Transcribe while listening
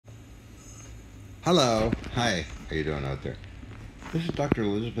Hello. Hi. How you doing out there? This is Dr.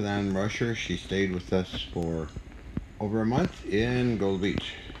 Elizabeth Ann Rauscher. She stayed with us for over a month in Gold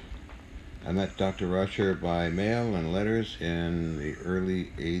Beach. I met Dr. Rauscher by mail and letters in the early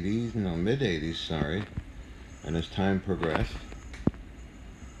 80s, no, mid 80s, sorry. And as time progressed,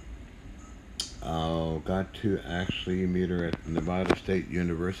 I got to actually meet her at Nevada State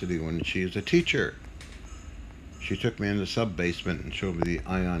University when she was a teacher. She took me in the sub-basement and showed me the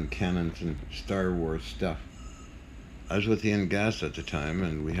ion cannons and Star Wars stuff. I was with Ian Gass at the time,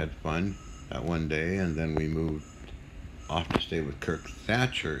 and we had fun that one day, and then we moved off to stay with Kirk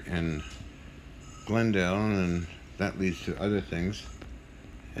Thatcher in Glendale, and that leads to other things.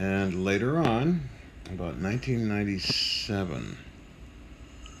 And later on, about 1997,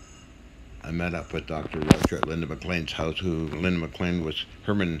 I met up with Dr. Rauscher at Linda McLean's house, who Linda McLean was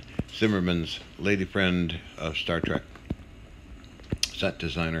Herman Zimmerman's lady friend of Star Trek, set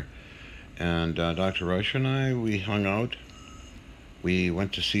designer. And Dr. Rauscher and I, we hung out. We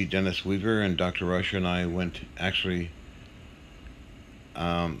went to see Dennis Weaver, and Dr. Rauscher and I went actually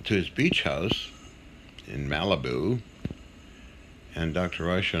to his beach house in Malibu. And Dr.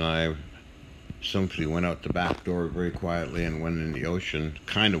 Rauscher and I simply went out the back door very quietly and went in the ocean,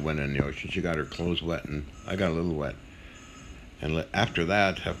 kind of went in the ocean. She got her clothes wet, and I got a little wet. And after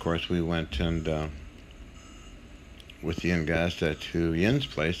that, of course, we went and with Ian Gasta to Yin's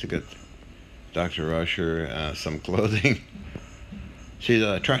place to get Dr. Rauscher some clothing. She's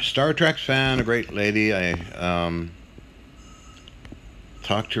a Star Trek fan, a great lady. I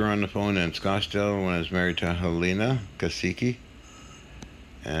talked to her on the phone in Scottsdale when I was married to Helena Kasiki.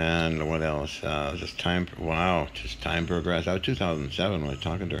 And what else? Just time progressed. That was 2007 when I was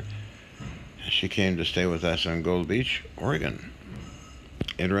talking to her. She came to stay with us in Gold Beach, Oregon.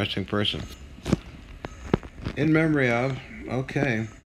 Interesting person. In memory of, okay.